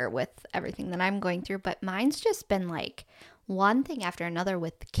lag here with everything that I'm going through, but mine's just been like one thing after another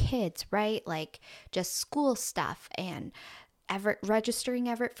with kids, right? Like, just school stuff and registering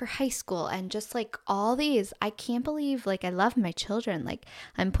Everett for high school and just like all these. I can't believe, like, I love my children, like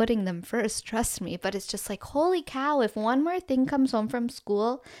I'm putting them first, trust me, but it's just like, holy cow, if one more thing comes home from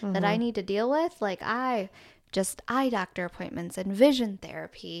school that I need to deal with, like eye doctor appointments and vision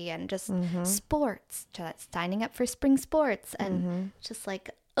therapy and just sports, just signing up for spring sports and just like,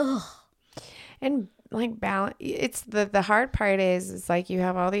 ugh. And like, balance, it's the hard part is like you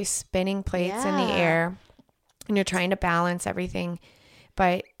have all these spinning plates in the air and you're trying to balance everything,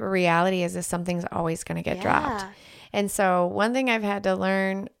 but reality is something's always going to get dropped. And so one thing I've had to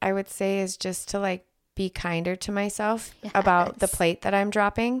learn, I would say, is just to like be kinder to myself about the plate that I'm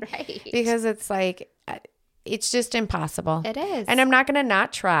dropping, because it's like, it's just impossible. It is. And I'm not going to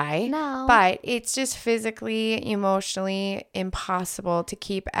not try. No. But it's just physically, emotionally impossible to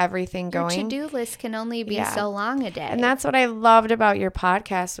keep everything going. Your to-do list can only be so long a day. And that's what I loved about your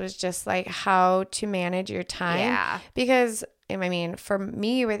podcast, was just like how to manage your time. Yeah. Because, I mean, for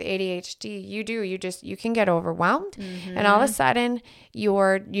me with ADHD, you can get overwhelmed and all of a sudden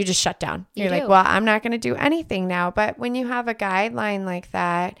you just shut down. You're like, well, I'm not going to do anything now. But when you have a guideline like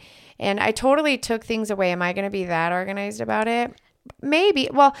that, and I totally took things away. Am I going to be that organized about it? Maybe.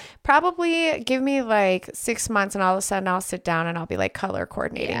 Well, probably give me like 6 months and all of a sudden I'll sit down and I'll be like color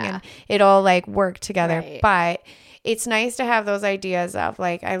coordinating and it'll like work together. But it's nice to have those ideas of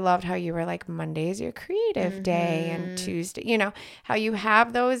like, I loved how you were like, Monday's your creative day and Tuesday, you know, how you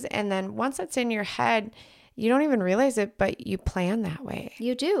have those. And then once it's in your head, you don't even realize it, but you plan that way.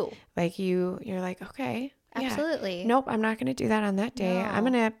 You do. Like you're like, okay. Absolutely. Nope, I'm not going to do that on that day. No. I'm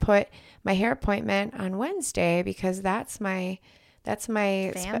going to put my hair appointment on Wednesday because that's my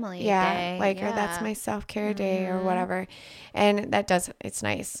family day. Or that's my self-care day or whatever. And it's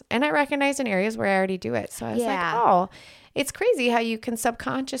nice. And I recognize in areas where I already do it. So I was like, oh, it's crazy how you can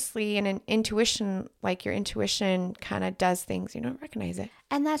subconsciously and an intuition, like your intuition kind of does things. You don't recognize it.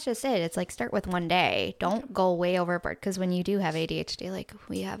 And that's just it. It's like, start with one day. Don't go way overboard. Because when you do have ADHD, like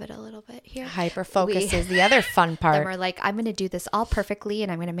we have it a little bit here. Hyper focus is the other fun part. Then we're like, I'm going to do this all perfectly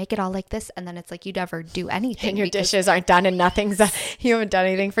and I'm going to make it all like this. And then it's like, you never do anything. And your dishes aren't done and you haven't done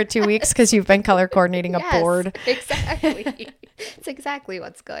anything for 2 weeks because you've been color coordinating a board. Exactly. It's exactly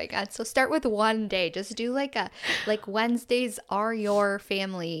what's going on. So start with one day. Just do like Wednesdays are your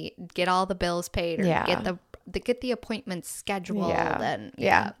family. Get all the bills paid or get the appointments scheduled.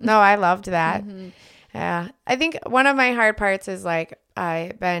 No, I loved that. Yeah. I think one of my hard parts is like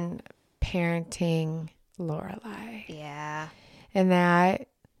I've been parenting Lorelai. Yeah. And that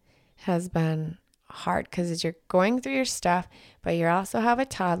has been hard because you're going through your stuff, but you also have a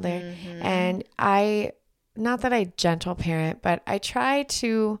toddler. And not that I gentle parent, but I try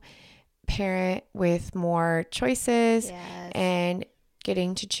to parent with more choices and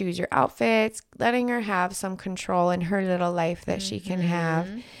getting to choose your outfits, letting her have some control in her little life that she can have,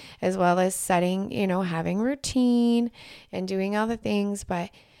 as well as setting, having routine and doing all the things.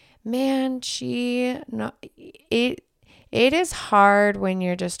 But man, it is hard when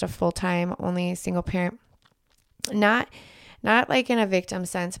you're just a full-time, only single parent. Not not like in a victim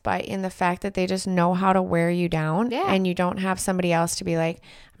sense, but in the fact that they just know how to wear you down, and you don't have somebody else to be like,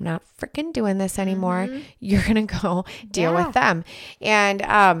 I'm not freaking doing this anymore. You're going to go deal with them.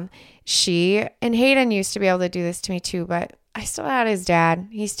 And she and Hayden used to be able to do this to me too, but I still had his dad.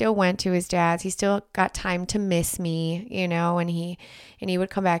 He still went to his dad's. He still got time to miss me, you know, and he would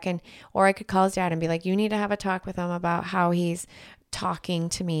come back or I could call his dad and be like, you need to have a talk with him about how he's talking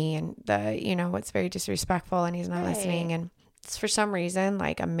to me and it's very disrespectful and he's not listening. And it's for some reason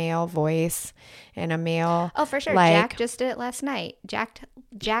like a male voice and a male. Oh, for sure. Jack just did it last night. Jack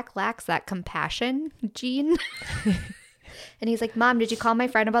lacks that compassion gene. And he's like, Mom, did you call my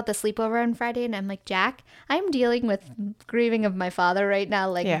friend about the sleepover on Friday? And I'm like, Jack, I'm dealing with grieving of my father right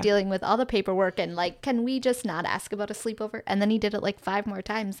now, dealing with all the paperwork. And can we just not ask about a sleepover? And then he did it 5 more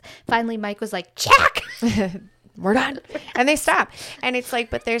times. Finally, Mike was like, Jack, we're done. And they stop. And it's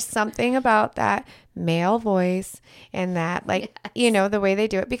but there's something about that male voice and that the way they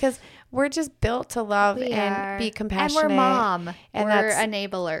do it, because we're just built to love and be compassionate. And we're mom. And we're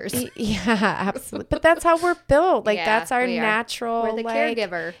enablers. Yeah, absolutely. But that's how we're built. That's our natural. We're the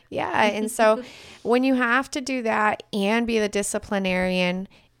caregiver. Yeah. And so when you have to do that and be the disciplinarian,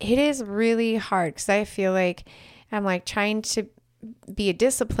 it is really hard, because I feel like I'm trying to be a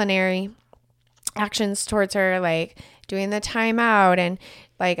disciplinary actions towards her, doing the timeout, and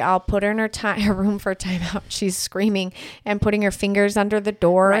I'll put her in her room for a timeout. She's screaming and putting her fingers under the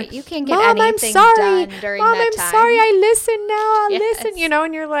door. Right. You can't get anything done during Mom, that I'm time. sorry. I listen now. I'll listen,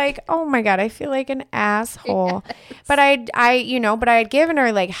 and you're like, oh my God, I feel like an asshole. Yes. But I had given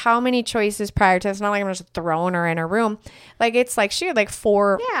her how many choices prior to this. It's not like I'm just throwing her in her room. It's she had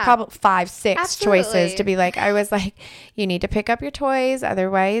 4, probably 5, 6 choices to be I was you need to pick up your toys.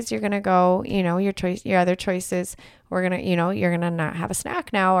 Otherwise you're going to go, your other choices, we're going to, you're going to not have a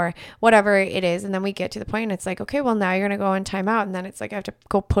snack now or whatever it is. And then we get to the point and it's okay, well, now you're going to go in timeout. And then it's I have to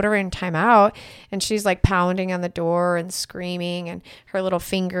go put her in timeout, and she's pounding on the door and screaming, and her little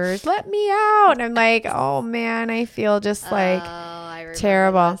fingers, let me out. And I'm oh man, I feel just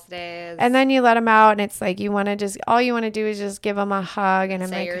terrible. And then you let them out, and it's you want to just, all you want to do is just give them a hug, and I'm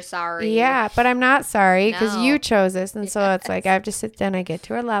say you're sorry. Yeah, but I'm not sorry, because you chose this. And so it's I have to sit down, I get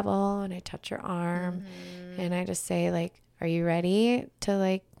to her level, and I touch her arm, and I just say are you ready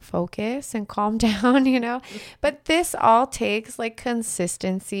to focus and calm down, But this all takes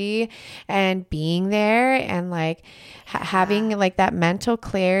consistency and being there, and having that mental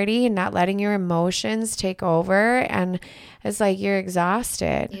clarity and not letting your emotions take over. And it's you're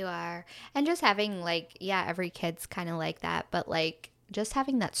exhausted. You are. And just having every kid's kind of like that, but just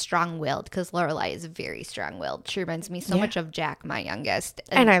having that strong-willed, because Lorelai is very strong-willed. She reminds me so much of Jack, my youngest.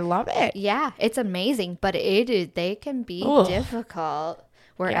 And I love it. Yeah, it's amazing, but they can be difficult.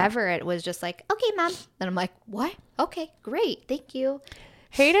 Wherever it was just okay, Mom. Then I'm what? Okay, great. Thank you.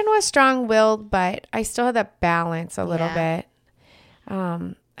 Hayden was strong-willed, but I still had that balance a little bit.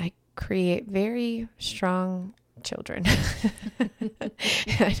 I create very strong children.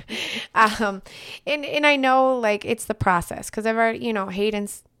 And I know it's the process, because I've already,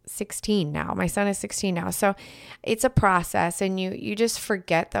 Hayden's 16 now. My son is 16 now. So it's a process, and you just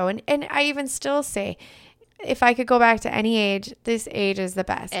forget though. And I even still say, if I could go back to any age, this age is the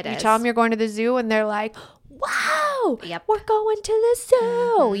best. You tell them you're going to the zoo, and they're wow, we're going to the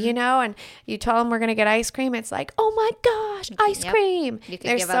zoo, and you tell them we're going to get ice cream. It's oh my gosh, ice cream.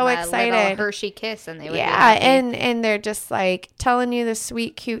 They're so excited. A little Hershey kiss, and they would be and they're just telling you the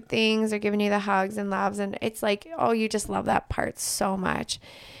sweet, cute things. They're giving you the hugs and loves, and it's oh, you just love that part so much.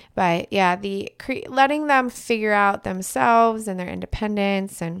 But yeah, letting them figure out themselves and their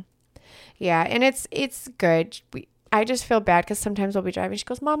independence, and and it's good. I just feel bad, because sometimes we'll be driving. She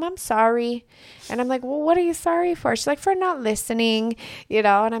goes, Mom, I'm sorry. And I'm well, what are you sorry for? She's for not listening, And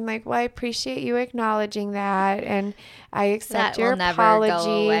I'm well, I appreciate you acknowledging that. And I accept your apology. That will never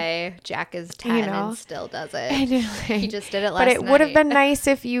go away. Jack is 10 and still does it. I know, he just did it last night. But it would have been nice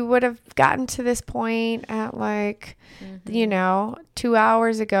if you would have gotten to this point at 2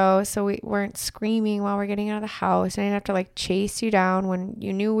 hours ago, so we weren't screaming while we're getting out of the house. I didn't have to chase you down when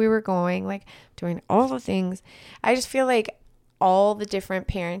you knew we were going, doing all the things. I just feel all the different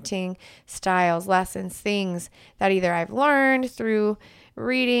parenting styles, lessons, things that either I've learned through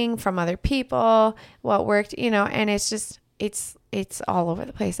reading from other people, what worked, and it's just, it's all over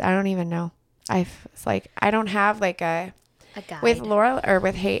the place. I don't even know. I don't have a guide. With Laura, or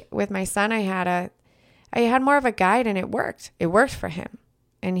with my son, I had more of a guide, and it worked. It worked for him,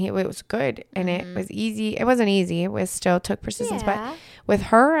 and it was good, and it was easy. It wasn't easy. It was still took persistence, but with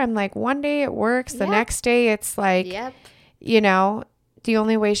her, I'm one day it works. The next day it's the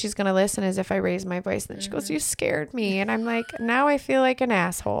only way she's going to listen is if I raise my voice. And then she goes, you scared me. And I'm like, now I feel like an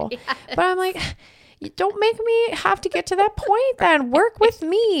asshole. Yes. But I'm like, don't make me have to get to that point then. Work with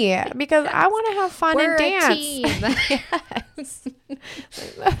me because I want to have fun and dance. A team. Yes.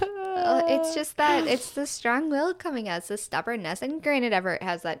 It's just that it's the strong will coming out. It's the stubbornness. And granted, Everett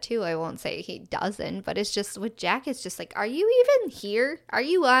has that too. I won't say he doesn't, but it's just with Jack, it's just like, are you even here? Are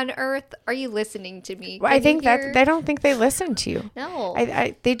you on Earth? Are you listening to me? Well, I think that they don't think they listen to you. No.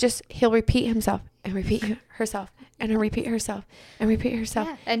 He'll repeat himself and repeat herself. And then repeat herself and repeat herself.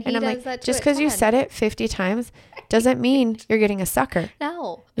 Yeah, and I'm does like, that just because you said it 50 times doesn't mean you're getting a sucker.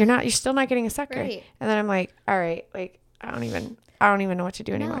 No. You're still not getting a sucker. Right. And then I'm like, all right, like, I don't even know what to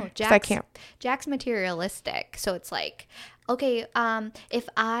do anymore. No, I can't. Jack's materialistic. So it's like, okay, if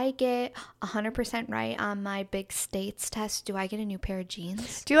I get 100% right on my big states test, do I get a new pair of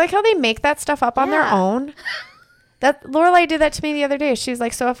jeans? Do you like how they make that stuff up on their own? That Lorelai did that to me the other day. She's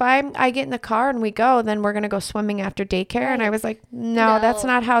like, so if I get in the car and we go, then we're going to go swimming after daycare. Right. And I was like, no, that's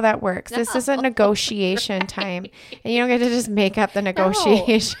not how that works. No. This isn't negotiation time. And you don't get to just make up the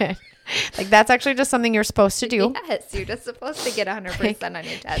negotiation. No. Like, that's actually just something you're supposed to do. Yes, you're just supposed to get 100% on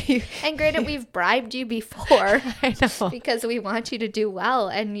your test. And granted, we've bribed you before. I know. Because we want you to do well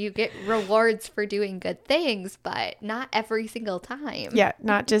and you get rewards for doing good things, but not every single time. Yeah,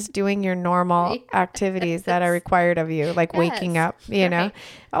 not just doing your normal activities that are required of you, like waking up, you know.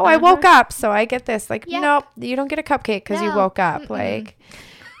 Oh, I woke up, so I get this. Like, nope, you don't get a cupcake because you woke up. Like,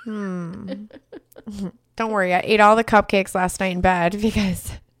 Don't worry, I ate all the cupcakes last night in bed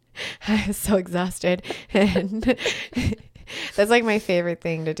because I was so exhausted. And that's like my favorite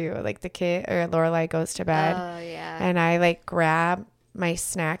thing to do. Like the kid or Lorelai goes to bed. Oh, yeah. And I like grab my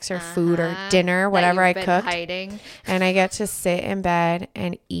snacks or food or dinner, whatever I cooked. Hiding. And I get to sit in bed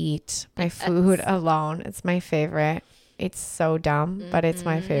and eat my food alone. It's my favorite. It's so dumb, but it's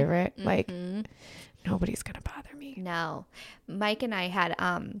my favorite. Like nobody's going to bother me. No. Mike and I had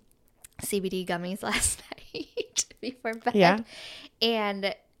CBD gummies last night before bed. Yeah.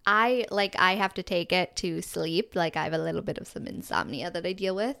 And I have to take it to sleep. Like I have a little bit of some insomnia that I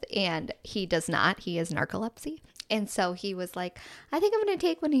deal with, and he does not. He has narcolepsy. And so he was like, I think I'm going to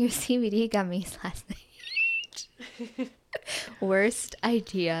take one of your CBD gummies last night. Worst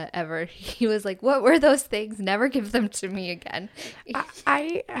idea ever. He was like, what were those things? Never give them to me again.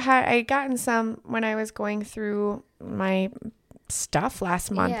 I gotten some when I was going through my stuff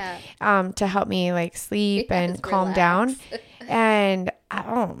last month to help me like sleep and calm down. And I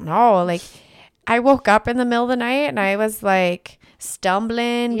don't know, like I woke up in the middle of the night and I was like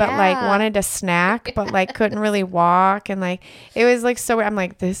stumbling, but like wanted to snack, but like couldn't really walk. And like, it was like, so I'm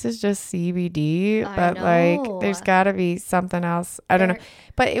like, this is just CBD, but like, there's gotta be something else. I don't know.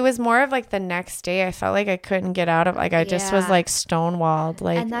 But it was more of like the next day, I felt like I couldn't get out of, like, I just was like stonewalled.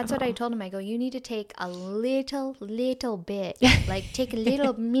 Like, and that's what I told him. I go, you need to take a little bit, like take a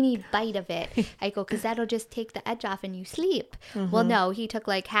little mini bite of it. I go, cause that'll just take the edge off and you sleep. Well, no, he took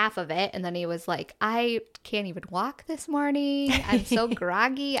like half of it. And then he was like, I can't even walk this morning. I'm so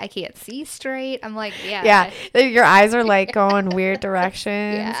groggy. I can't see straight. I'm like, yeah. Your eyes are like going weird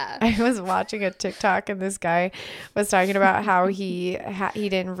directions. I was watching a TikTok and this guy was talking about how he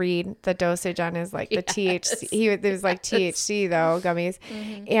didn't read the dosage on his like the THC. It was like THC though, gummies.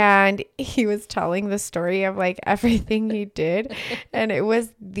 And he was telling the story of like everything he did. And it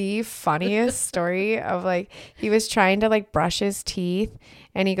was the funniest story of like, he was trying to like brush his teeth.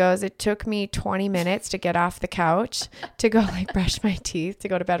 And he goes, it took me 20 minutes to get off the couch to go like brush my teeth to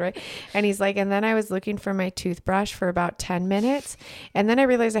go to bed, right? And he's like, and then I was looking for my toothbrush for about 10 minutes. And then I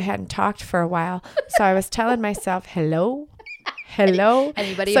realized I hadn't talked for a while. So I was telling myself, hello?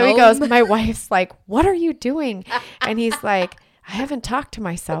 Anybody so home? He goes, my wife's like, what are you doing? And he's like, I haven't talked to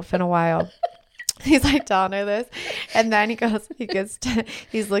myself in a while. He's like telling her this. And then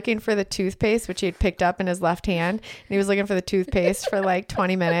he's looking for the toothpaste, which he had picked up in his left hand. And he was looking for the toothpaste for like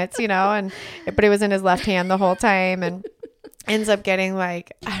 20 minutes, you know, but it was in his left hand the whole time. And ends up getting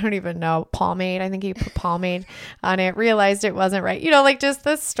like, I don't even know, pomade. I think he put pomade on it, realized it wasn't right. You know, like just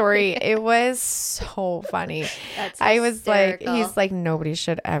the story. It was so funny. I was like, he's like, nobody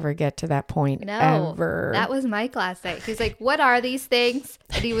should ever get to that point ever. That was Mike last night. He's like, what are these things?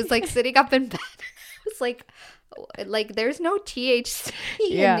 And he was like sitting up in bed. I was like, there's no THC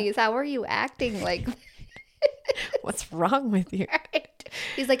in these. How are you acting like what's wrong with you? Right.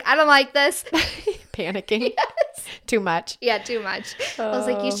 He's like, I don't like this. Panicking. Yes. Too much. Yeah, too much. I was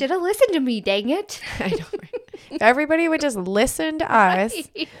like, you should have listened to me, dang it. I know. If everybody would just listen to us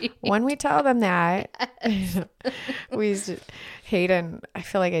when we tell them that. We used to, Hayden, I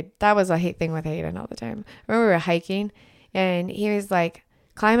feel like that was a hate thing with Hayden all the time. I remember we were hiking And he was like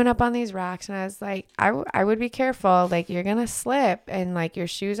climbing up on these rocks. And I was like, I would be careful. Like, you're going to slip and like your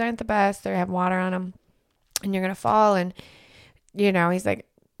shoes aren't the best. They have water on them and you're going to fall. And, you know, he's like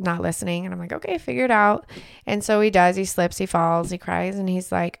not listening. And I'm like, okay, figure it out. And so he does. He slips, he falls, he cries. And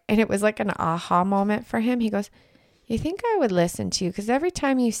he's like, and it was like an aha moment for him. He goes, you think I would listen to you? Because every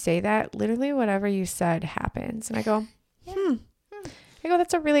time you say that, literally whatever you said happens. And I go, I go,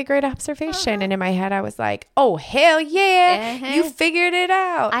 that's a really great observation. And in my head, I was like, oh, hell yeah. You figured it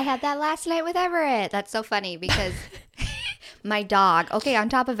out. I had that last night with Everett. That's so funny because my dog, okay, on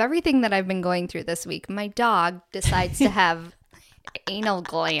top of everything that I've been going through this week, my dog decides to have anal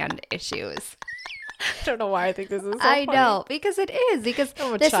gland issues. I don't know why I think this is so I funny. know, because it is. Because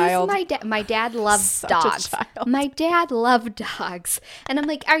I'm a this child. is my dad loves Such a dogs. child. My dad loved dogs. And I'm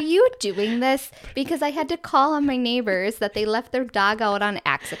like, are you doing this? Because I had to call on my neighbors that they left their dog out on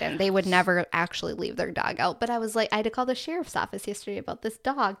accident. They would never actually leave their dog out. But I was like, I had to call the sheriff's office yesterday about this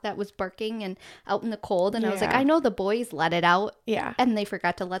dog that was barking and out in the cold. And I was like, I know the boys let it out. Yeah. And they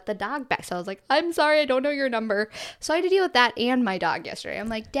forgot to let the dog back. So I was like, I'm sorry, I don't know your number. So I had to deal with that and my dog yesterday. I'm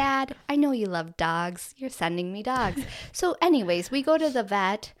like, Dad, I know you love dogs. You're sending me dogs. So anyways, we go to the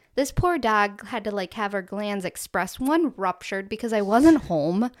vet. This poor dog had to like have her glands expressed. One ruptured because I wasn't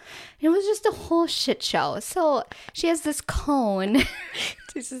home. It was just a whole shit show. So she has this cone.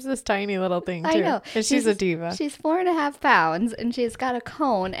 This is this tiny little thing, too. I know. And she's a diva. She's 4.5 pounds and she's got a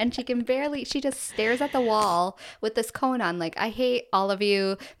cone and she can barely, she just stares at the wall with this cone on. Like, I hate all of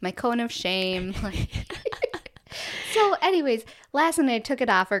you. My cone of shame. Like, so anyways, last night I took it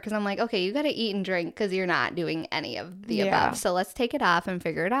off her because I'm like, okay, you got to eat and drink because you're not doing any of the above. So let's take it off and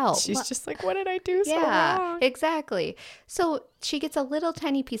figure it out. She's just like, what did I do so wrong? Exactly. So she gets a little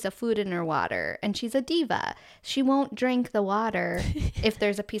tiny piece of food in her water and she's a diva. She won't drink the water if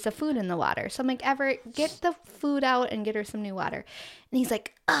there's a piece of food in the water. So I'm like, Everett, get the food out and get her some new water. And he's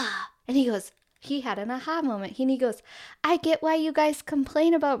like, and he goes, he had an aha moment. And he goes, I get why you guys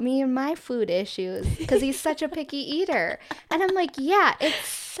complain about me and my food issues because he's such a picky eater. And I'm like, yeah, it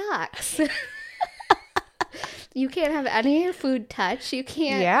sucks. You can't have any of your food touched. You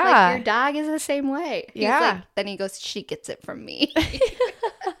can't. Yeah. Like, your dog is the same way. He's Yeah. like, then he goes, she gets it from me.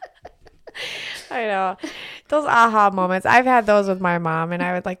 I know. Those aha moments. I've had those with my mom, and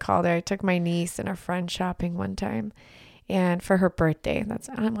I would like call her. I took my niece and a friend shopping one time. And for her birthday,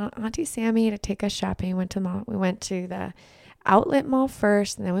 I want Auntie Sammy to take us shopping. We went to the outlet mall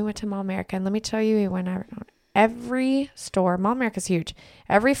first, and then we went to Mall America. And let me tell you, we went every store. Mall America's huge.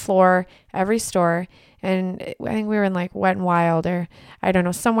 Every floor, every store. And I think we were in like Wet n Wild or I don't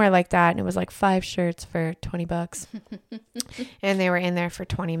know, somewhere like that. And it was like 5 shirts for $20. And they were in there for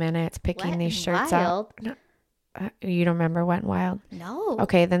 20 minutes picking these shirts out. No, you don't remember Wet n Wild? No.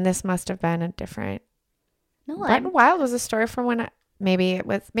 Okay, then this must have been a different. No. Wet n Wild was a story from when maybe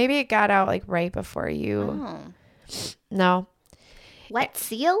it got out like right before you. Oh. No. Wet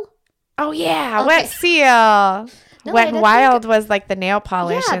Seal? Oh yeah, Okay. Wet Seal. No, Wet n Wild was like the nail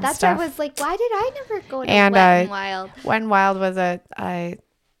polish yeah, and that's stuff. why I was like, why did I never go to And, Wet n Wild? Wet n Wild was a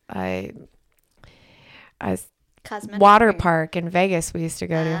Cosmetic water cream. park in Vegas we used to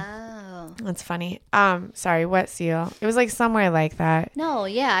go to. Oh. That's funny. Sorry, Wet Seal. It was like somewhere like that. No,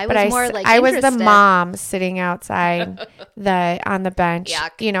 yeah, I But was more like I was the interested. mom sitting outside on the bench,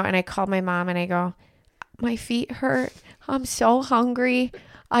 Yuck. you know, and I called my mom and I go, my feet hurt. I'm so hungry.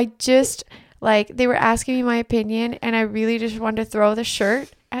 I just like, they were asking me my opinion and I really just wanted to throw the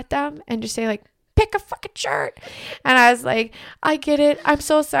shirt at them and just say like, pick a fucking shirt. And I was like, I get it. I'm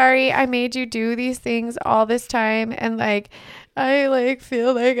so sorry. I made you do these things all this time. And like, I like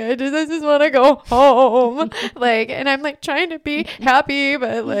feel like I just want to go home. Like, and I'm like trying to be happy,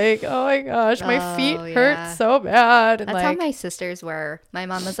 but like, oh my gosh, my feet hurt so bad. And That's like, how my sisters were. My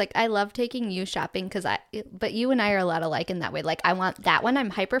mom was like, I love taking you shopping but you and I are a lot alike in that way. Like, I want that one. I'm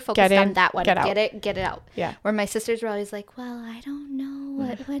hyper focused on that one. get out. Get it out. Yeah. Where my sisters were always like, well, I don't know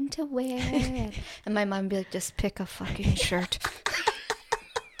what one to wear. And my mom would be like, just pick a fucking shirt.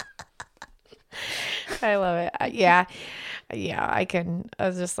 I love it. Yeah, I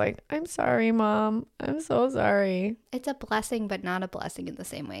was just like, I'm sorry, Mom. I'm so sorry. It's a blessing, but not a blessing in the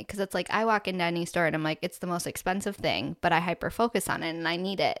same way. Because it's like, I walk into any store and I'm like, it's the most expensive thing, but I hyper focus on it and I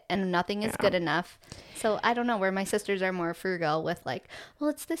need it and nothing is good enough. So I don't know, where my sisters are more frugal with like, well,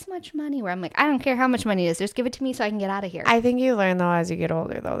 it's this much money, where I'm like, I don't care how much money it is. Just give it to me so I can get out of here. I think you learn though, as you get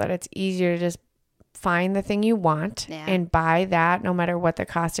older though, that it's easier to just find the thing you want and buy that no matter what the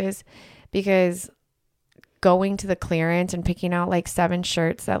cost is, because going to the clearance and picking out like 7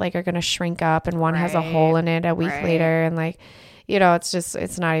 shirts that like are going to shrink up and one has a hole in it a week later and like, you know,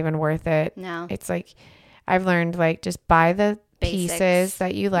 it's not even worth it. No. It's like, I've learned like just buy the Basics. pieces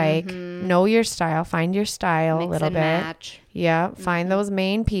that you like, know your style, find your style Mix a little and bit. match. Yeah. Find those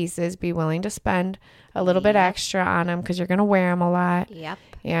main pieces, be willing to spend a little bit extra on them because you're going to wear them a lot. Yep.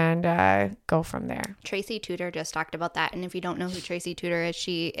 And go from there. Tracy Tudor just talked about that. And if you don't know who Tracy Tudor is,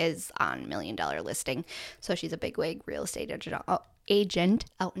 she is on $1 Million Listing. So she's a bigwig real estate agent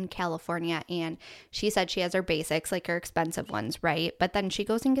out in California. And she said she has her basics, like her expensive ones, right? But then she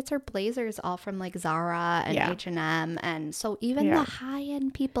goes and gets her blazers all from like Zara and H&M. And so even the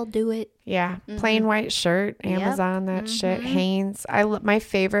high-end people do it. Yeah. Plain white shirt, Amazon, that shit. Hanes. My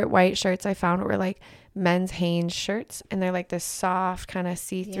favorite white shirts I found were like men's Hanes shirts, and they're like this soft kind of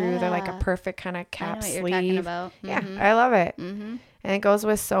see-through. They're like a perfect kind of cap sleeve. You're talking about. Yeah, I love it. And it goes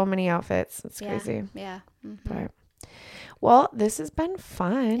with so many outfits. It's crazy. Yeah. But, well, this has been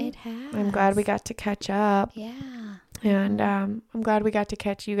fun. It has. I'm glad we got to catch up. Yeah. And I'm glad we got to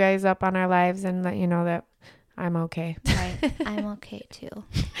catch you guys up on our lives and let you know that I'm okay. Right. I'm okay too.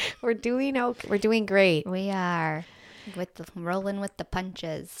 We're doing okay. We're doing great. We are. Rolling with the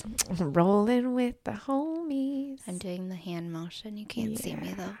punches. Rolling with the homies. I'm doing the hand motion. You can't see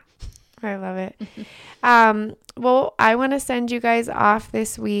me though. I love it. Well, I want to send you guys off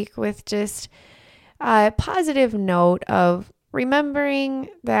this week with just a positive note of remembering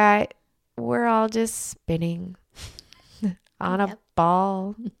that we're all just spinning on a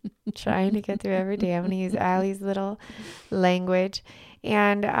ball, trying to get through every day. I'm going to use Allie's little language.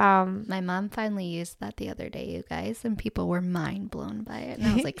 And my mom finally used that the other day, you guys, and people were mind blown by it. And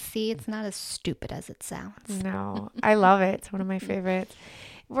I was like, see, it's not as stupid as it sounds. No, I love it. It's one of my favorites.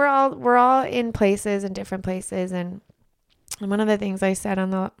 We're all in places and different places. And one of the things I said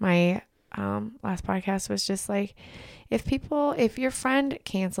on my last podcast was just like, if your friend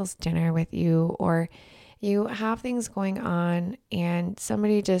cancels dinner with you, or you have things going on and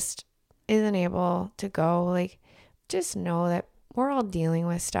somebody just isn't able to go, like, just know that we're all dealing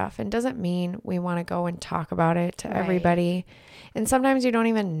with stuff, and doesn't mean we want to go and talk about it to everybody. And sometimes you don't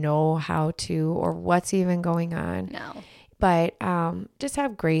even know how to, or what's even going on. No. But just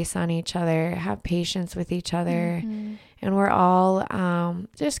have grace on each other, have patience with each other. And we're all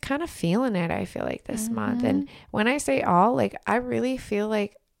just kind of feeling it, I feel like, this month. And when I say all, like, I really feel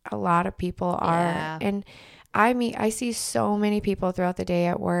like a lot of people are. Yeah. And I see so many people throughout the day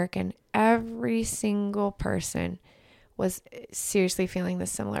at work, and every single person was seriously feeling the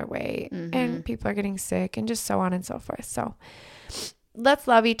similar way. And people are getting sick and just so on and so forth. So let's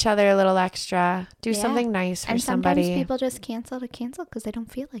love each other a little extra. Do something nice for somebody. And sometimes people just cancel because they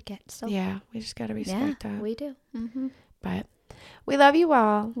don't feel like it. So yeah, we just got to respect that. We do. But we love you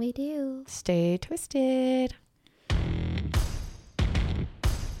all. We do. Stay twisted.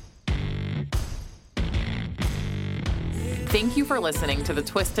 Thank you for listening to the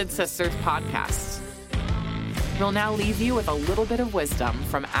Twisted Sisters podcast. We'll now leave you with a little bit of wisdom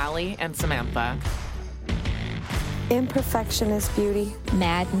from Allie and Samantha. Imperfection is beauty,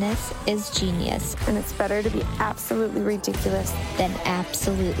 Madness is genius and it's better to be absolutely ridiculous than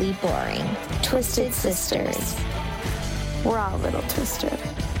absolutely boring. Twisted Sisters. We're all a little twisted.